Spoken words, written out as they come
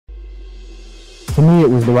to me, it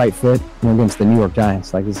was the right fit, against the New York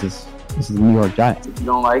Giants. Like, this is the New York Giants. If you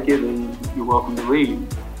don't like it, then you're welcome to leave.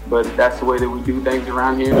 But that's the way that we do things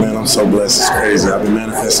around here. Man, I'm so blessed. It's crazy. I've been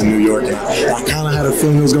manifesting New York, and I kind of had a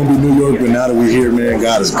feeling it was going to be New York, but now that we're here, man,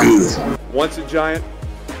 God is good. Once a Giant,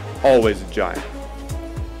 always a Giant.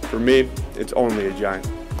 For me, it's only a Giant.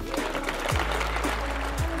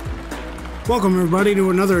 Welcome, everybody, to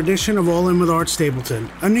another edition of All In with Art Stapleton,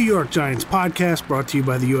 a New York Giants podcast brought to you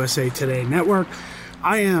by the USA Today Network.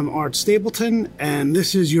 I am Art Stapleton, and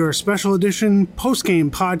this is your special edition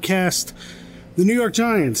post-game podcast. The New York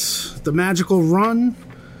Giants, the magical run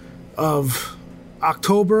of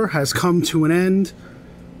October has come to an end.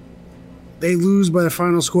 They lose by the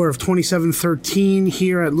final score of 27-13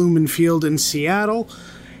 here at Lumen Field in Seattle,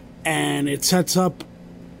 and it sets up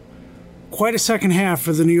quite a second half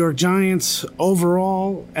for the New York Giants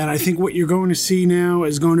overall, and I think what you're going to see now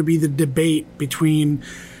is going to be the debate between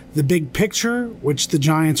the big picture, which the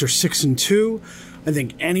Giants are 6-2. I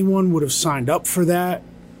think anyone would have signed up for that,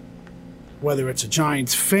 whether it's a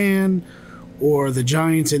Giants fan or the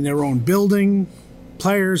Giants in their own building.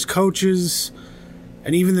 Players, coaches,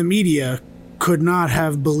 and even the media could not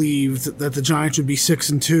have believed that the Giants would be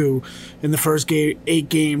 6-2 in the first 8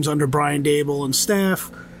 games under Brian Daboll and staff,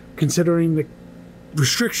 considering the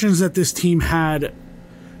restrictions that this team had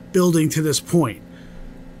building to this point.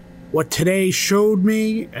 What today showed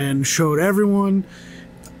me and showed everyone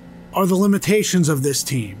are the limitations of this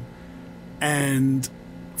team. And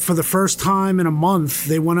for the first time in a month,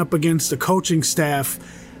 they went up against a coaching staff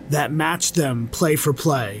that matched them play for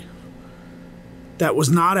play, that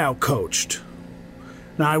was not outcoached.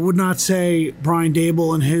 Now, I would not say Brian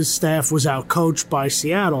Daboll and his staff was outcoached by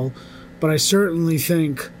Seattle, but I certainly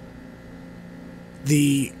think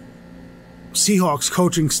the Seahawks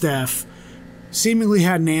coaching staff seemingly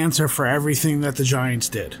had an answer for everything that the Giants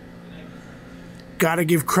did. Got to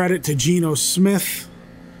give credit to Geno Smith.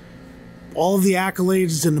 All of the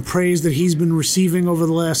accolades and the praise that he's been receiving over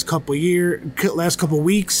the last couple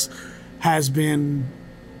weeks has been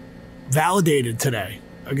validated today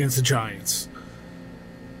against the Giants.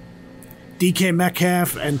 DK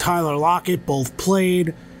Metcalf and Tyler Lockett both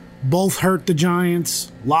played, both hurt the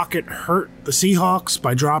Giants. Lockett hurt the Seahawks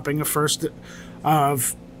by dropping a first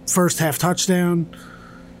half touchdown,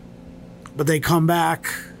 but they come back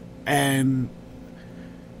and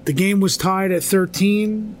the game was tied at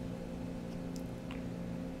 13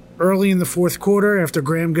 early in the fourth quarter after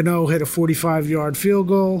Graham Gano hit a 45-yard field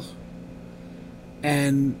goal,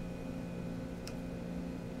 and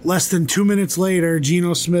less than 2 minutes later,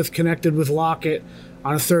 Geno Smith connected with Lockett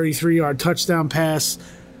on a 33-yard touchdown pass.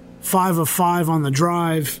 5 of 5 on the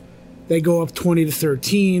drive. They go up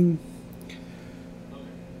 20-13.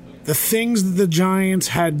 The things that the Giants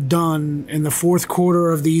had done in the fourth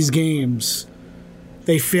quarter of these games,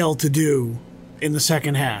 they failed to do in the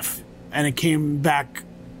second half, and it came back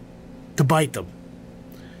to bite them.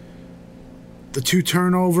 The 2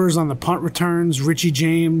 turnovers on the punt returns, Richie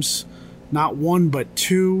James, not 1 but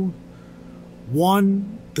 2.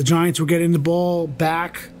 1, the Giants were getting the ball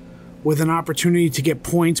back with an opportunity to get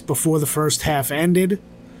points before the first half ended.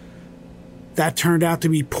 That turned out to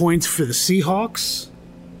be points for the Seahawks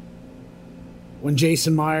when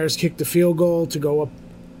Jason Myers kicked the field goal to go up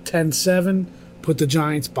 10-7, put the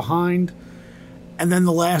Giants behind. And then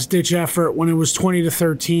the last-ditch effort, when it was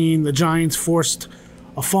 20-13, the Giants forced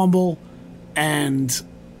a fumble the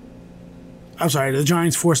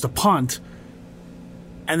Giants forced a punt,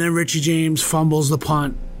 and then Richie James fumbles the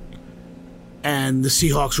punt, and the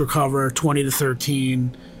Seahawks recover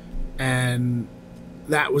 20-13, and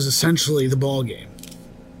that was essentially the ball game.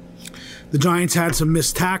 The Giants had some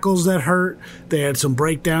missed tackles that hurt. They had some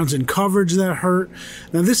breakdowns in coverage that hurt.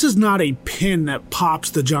 Now, this is not a pin that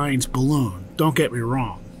pops the Giants' balloon. Don't get me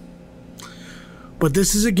wrong. But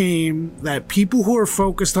this is a game that people who are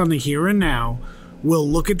focused on the here and now will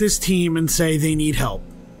look at this team and say they need help.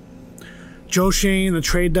 Joe Schoen, the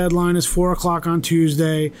trade deadline is 4 o'clock on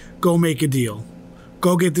Tuesday. Go make a deal.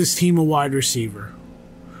 Go get this team a wide receiver.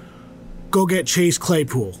 Go get Chase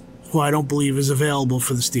Claypool, who I don't believe is available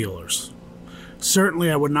for the Steelers.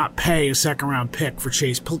 Certainly I would not pay a second-round pick for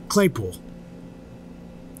Chase Claypool.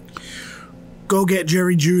 Go get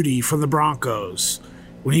Jerry Jeudy from the Broncos.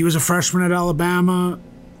 When he was a freshman at Alabama,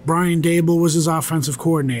 Brian Daboll was his offensive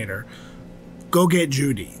coordinator. Go get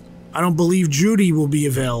Jeudy. I don't believe Jeudy will be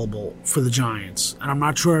available for the Giants, and I'm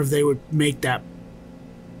not sure if they would make that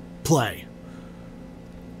play.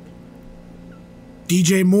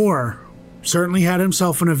 DJ Moore certainly had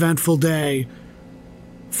himself an eventful day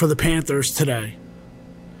for the Panthers today.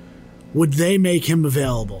 Would they make him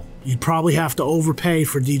available? You'd probably have to overpay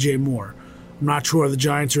for DJ Moore. I'm not sure the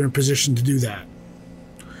Giants are in position to do that.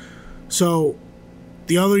 So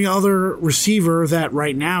the other receiver that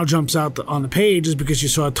right now jumps out on the page is because you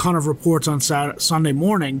saw a ton of reports on Sunday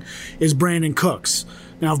morning is Brandon Cooks.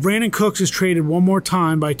 Now, if Brandon Cooks is traded one more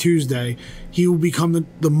time by Tuesday, he will become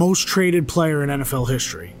the most traded player in NFL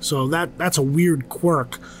history. So that's a weird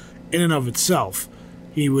quirk in and of itself.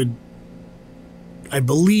 He would, I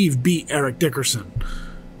believe, beat Eric Dickerson.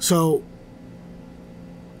 So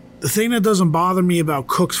the thing that doesn't bother me about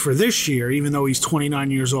Cooks for this year, even though he's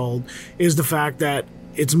 29 years old, is the fact that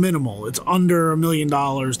it's minimal. It's under $1 million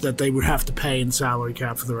that they would have to pay in salary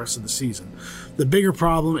cap for the rest of the season. The bigger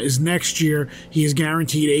problem is next year he is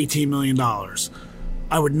guaranteed $18 million.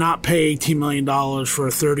 I would not pay $18 million for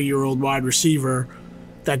a 30-year-old wide receiver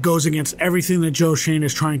that goes against everything that Joe Schoen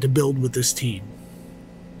is trying to build with this team.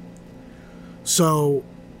 So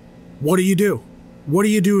what do you do? What do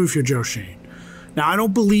you do if you're Joe Schoen? Now, I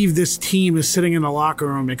don't believe this team is sitting in the locker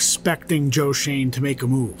room expecting Joe Schoen to make a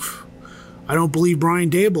move. I don't believe Brian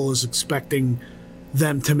Daboll is expecting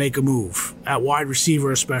them to make a move, at wide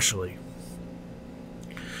receiver especially.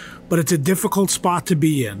 But it's a difficult spot to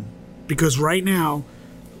be in, because right now,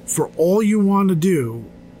 for all you want to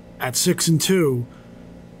do at 6-2,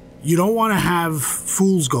 you don't want to have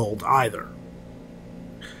fool's gold either.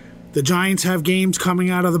 The Giants have games coming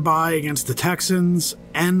out of the bye against the Texans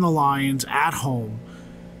and the Lions at home.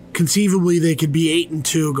 Conceivably, they could be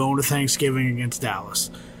 8-2 going to Thanksgiving against Dallas.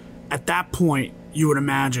 At that point, you would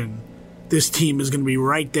imagine this team is going to be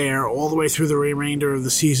right there all the way through the remainder of the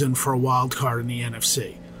season for a wild card in the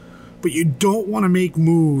NFC. But you don't want to make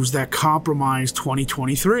moves that compromise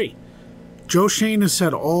 2023. Joe Schoen has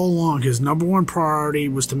said all along his number one priority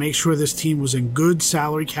was to make sure this team was in good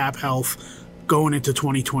salary cap health going into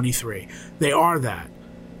 2023. They are that.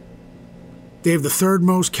 They have the third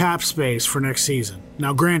most cap space for next season.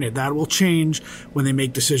 Now, granted, that will change when they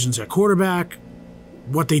make decisions at quarterback,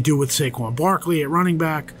 what they do with Saquon Barkley at running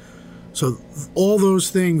back. So all those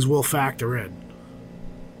things will factor in.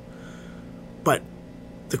 But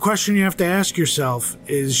the question you have to ask yourself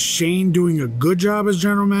is Schoen doing a good job as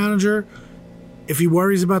general manager if he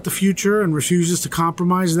worries about the future and refuses to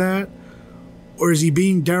compromise that? Or is he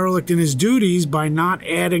being derelict in his duties by not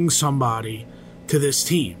adding somebody to this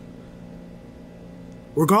team?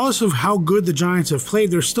 Regardless of how good the Giants have played,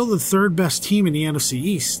 they're still the third best team in the NFC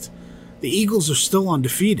East. The Eagles are still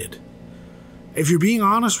undefeated. If you're being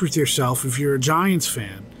honest with yourself, if you're a Giants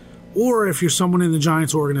fan, or if you're someone in the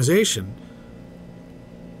Giants organization,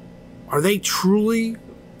 are they truly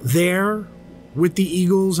there with the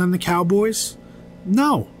Eagles and the Cowboys?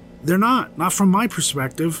 No, they're not. Not from my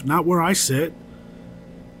perspective, not where I sit.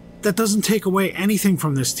 That doesn't take away anything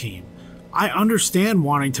from this team. I understand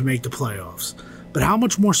wanting to make the playoffs, but how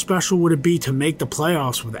much more special would it be to make the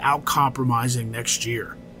playoffs without compromising next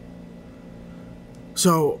year?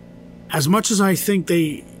 So, as much as I think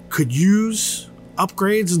they could use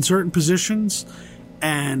upgrades in certain positions,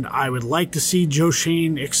 and I would like to see Joe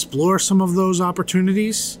Schoen explore some of those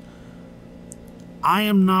opportunities, I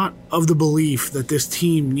am not of the belief that this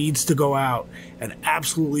team needs to go out and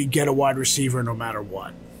absolutely get a wide receiver no matter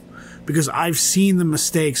what. Because I've seen the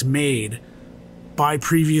mistakes made by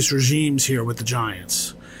previous regimes here with the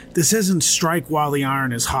Giants. This isn't strike while the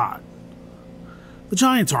iron is hot. The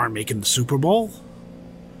Giants aren't making the Super Bowl.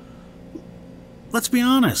 Let's be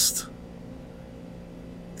honest.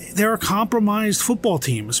 They're a compromised football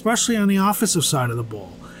team, especially on the offensive side of the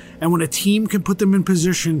ball. And when a team can put them in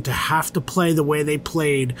position to have to play the way they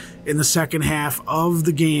played in the second half of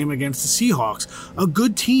the game against the Seahawks, a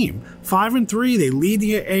good team, 5-3, they lead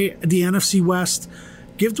the NFC West.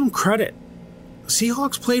 Give them credit. The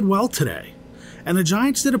Seahawks played well today. And the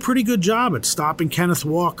Giants did a pretty good job at stopping Kenneth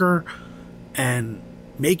Walker and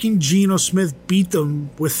making Geno Smith beat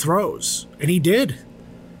them with throws. And he did.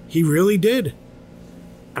 He really did.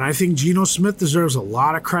 And I think Geno Smith deserves a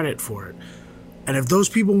lot of credit for it. And if those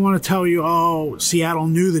people want to tell you, oh, Seattle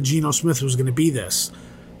knew that Geno Smith was going to be this,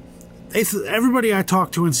 everybody I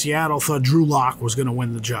talked to in Seattle thought Drew Lock was going to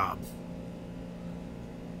win the job.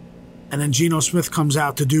 And then Geno Smith comes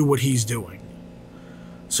out to do what he's doing.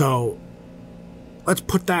 So let's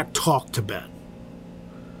put that talk to bed.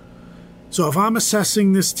 So if I'm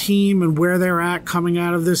assessing this team and where they're at coming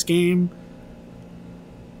out of this game,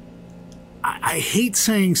 I hate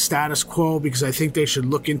saying status quo because I think they should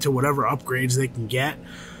look into whatever upgrades they can get.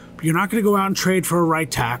 But you're not going to go out and trade for a right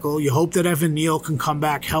tackle. You hope that Evan Neal can come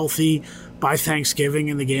back healthy by Thanksgiving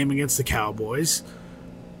in the game against the Cowboys.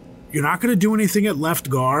 You're not going to do anything at left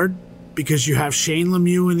guard because you have Shane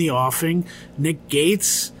Lemieux in the offing. Nick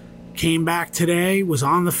Gates came back today, was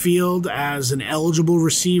on the field as an eligible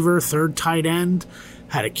receiver, third tight end,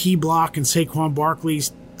 had a key block in Saquon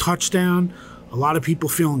Barkley's touchdown. A lot of people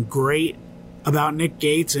feeling great about Nick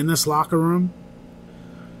Gates in this locker room.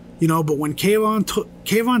 But when Kayvon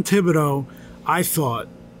Thibodeau, I thought,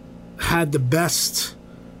 had the best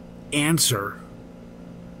answer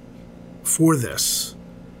for this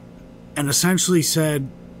and essentially said,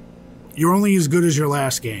 you're only as good as your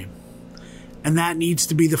last game. And that needs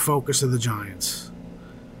to be the focus of the Giants.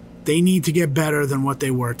 They need to get better than what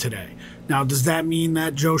they were today. Now, does that mean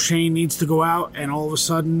that Joe Schoen needs to go out and all of a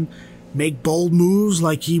sudden make bold moves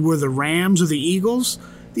like he were the Rams or the Eagles?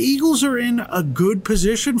 The Eagles are in a good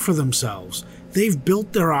position for themselves. They've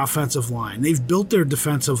built their offensive line. They've built their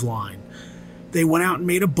defensive line. They went out and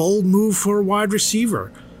made a bold move for a wide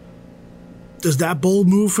receiver. Does that bold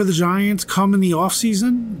move for the Giants come in the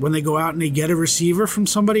offseason when they go out and they get a receiver from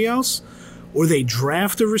somebody else? Or they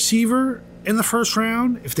draft a receiver in the first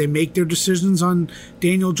round if they make their decisions on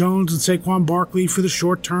Daniel Jones and Saquon Barkley for the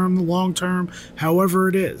short term, the long term, however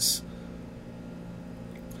it is.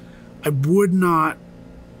 I would not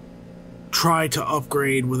try to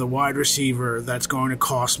upgrade with a wide receiver that's going to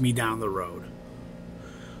cost me down the road.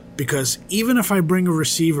 Because even if I bring a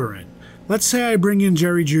receiver in, let's say I bring in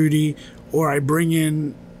Jerry Jeudy or I bring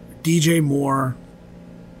in DJ Moore.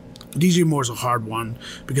 DJ Moore's a hard one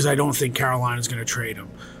because I don't think Carolina's going to trade him.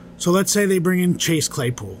 So let's say they bring in Chase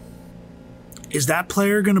Claypool. Is that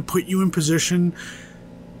player going to put you in position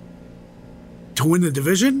to win the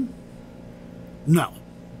division? No.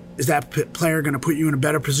 Is that player going to put you in a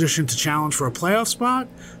better position to challenge for a playoff spot?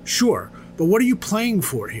 Sure. But what are you playing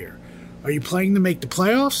for here? Are you playing to make the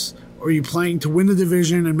playoffs, or are you playing to win the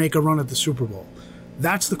division and make a run at the Super Bowl?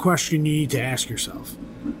 That's the question you need to ask yourself.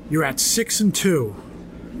 You're at 6-2.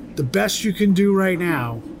 The best you can do right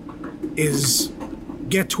now is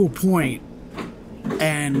get to a point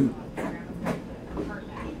and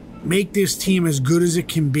make this team as good as it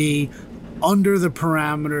can be under the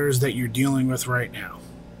parameters that you're dealing with right now.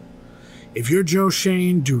 If you're Joe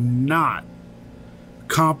Schoen, do not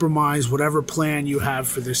compromise whatever plan you have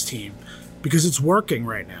for this team because it's working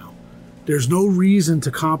right now. There's no reason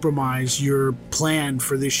to compromise your plan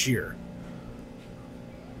for this year.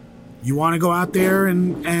 You want to go out there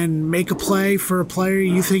and make a play for a player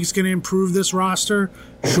you think is going to improve this roster?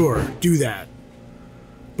 Sure, do that.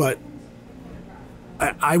 But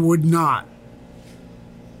I would not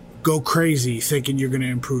go crazy thinking you're going to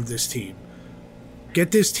improve this team. Get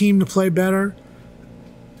this team to play better.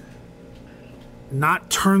 Not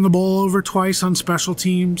turn the ball over twice on special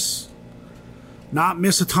teams. Not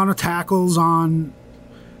miss a ton of tackles on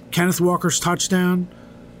Kenneth Walker's touchdown.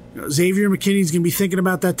 Xavier McKinney's going to be thinking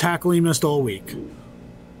about that tackle he missed all week.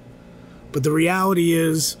 But the reality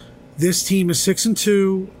is, this team is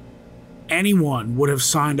 6-2. Anyone would have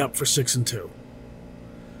signed up for 6-2.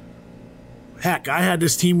 Heck, I had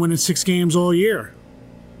this team winning 6 games all year.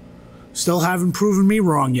 Still haven't proven me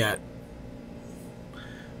wrong yet.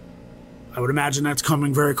 I would imagine that's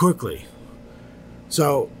coming very quickly.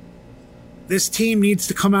 So, this team needs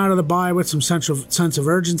to come out of the bye with some sense of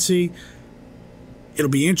urgency. It'll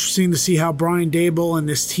be interesting to see how Brian Daboll and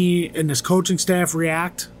this team and this coaching staff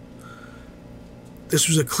react. This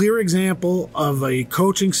was a clear example of a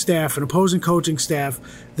coaching staff, an opposing coaching staff,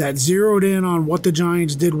 that zeroed in on what the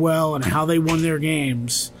Giants did well and how they won their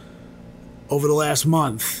games over the last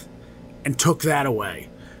month and took that away.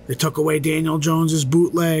 They took away Daniel Jones's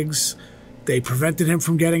bootlegs. They prevented him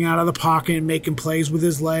from getting out of the pocket and making plays with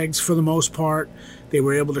his legs for the most part. They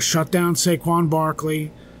were able to shut down Saquon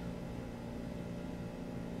Barkley.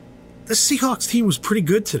 The Seahawks team was pretty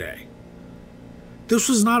good today. This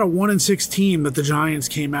was not a 1-6 team that the Giants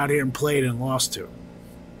came out here and played and lost to.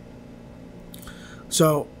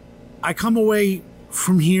 So, I come away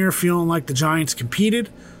from here feeling like the Giants competed.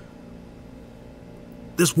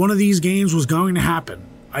 One of these games was going to happen.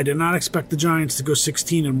 I did not expect the Giants to go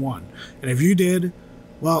 16-1. And if you did,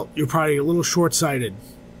 well, you're probably a little short-sighted.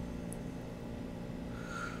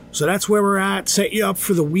 So that's where we're at. Set you up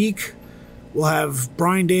for the week. We'll have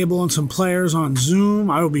Brian Daboll and some players on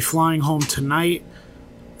Zoom. I will be flying home tonight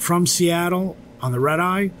from Seattle on the Red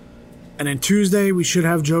Eye. And then Tuesday, we should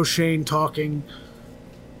have Joe Schoen talking,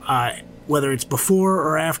 whether it's before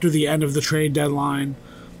or after the end of the trade deadline.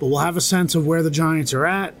 But we'll have a sense of where the Giants are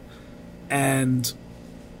at. And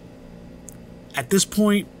at this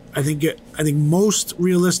point, I think most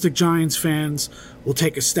realistic Giants fans will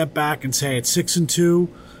take a step back and say it's 6-2.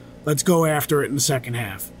 Let's go after it in the second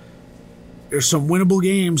half. There's some winnable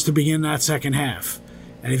games to begin that second half.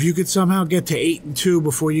 And if you could somehow get to 8-2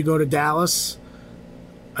 before you go to Dallas,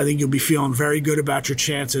 I think you'll be feeling very good about your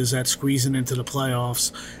chances at squeezing into the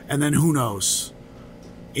playoffs. And then who knows?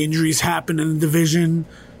 Injuries happen in the division.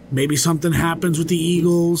 Maybe something happens with the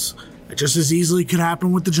Eagles. It just as easily could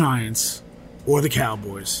happen with the Giants or the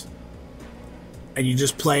Cowboys. And you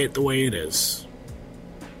just play it the way it is.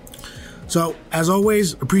 So, as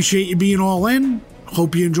always, appreciate you being all in.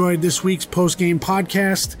 Hope you enjoyed this week's post-game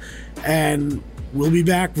podcast. And we'll be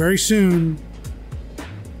back very soon.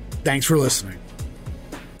 Thanks for listening.